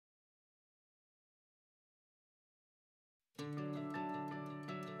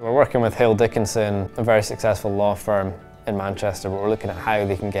We're working with Hill Dickinson, a very successful law firm in Manchester, but we're looking at how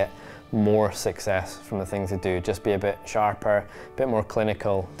they can get more success from the things they do, just be a bit sharper, a bit more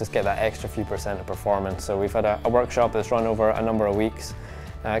clinical, just get that extra few percent of performance. So we've had a workshop that's run over a number of weeks,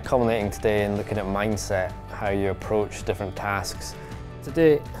 culminating today in looking at mindset, how you approach different tasks.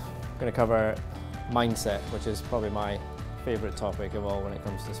 Today I'm going to cover mindset, which is probably my favourite topic of all when it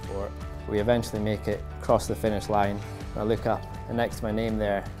comes to sport. We eventually make it across the finish line. I look up and next to my name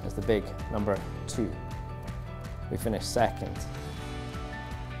there is the big number 2. We finished second.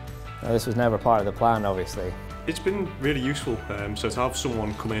 Now this was never part of the plan, obviously. It's been really useful, so to have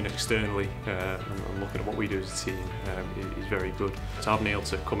someone come in externally and looking at what we do as a team is very good. To have Neil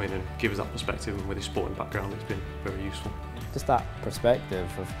to come in and give us that perspective and with his sporting background, it's been very useful. Just that perspective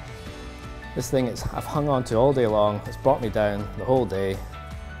of this thing I've hung on to all day long, it's brought me down the whole day,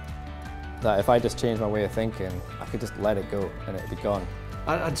 that if I just change my way of thinking, I could just let it go and it'd be gone.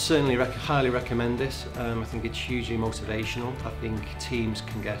 I'd certainly highly recommend this. I think it's hugely motivational. I think teams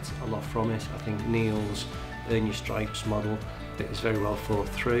can get a lot from it. I think Neil's Earn Your Stripes model is very well thought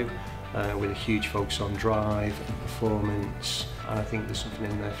through, with a huge focus on drive and performance. And I think there's something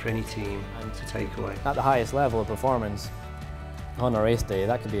in there for any team to take away. At the highest level of performance on a race day,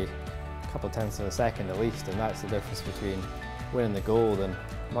 that could be a couple of tenths of a second at least, and that's the difference between winning the gold and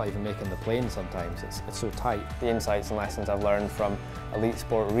not even making the plane sometimes. It's so tight. The insights and lessons I've learned from elite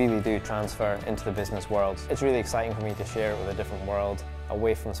sport really do transfer into the business world. It's really exciting for me to share it with a different world,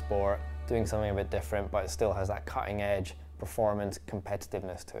 away from sport, doing something a bit different, but it still has that cutting edge performance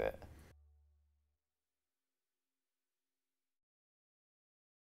competitiveness to it.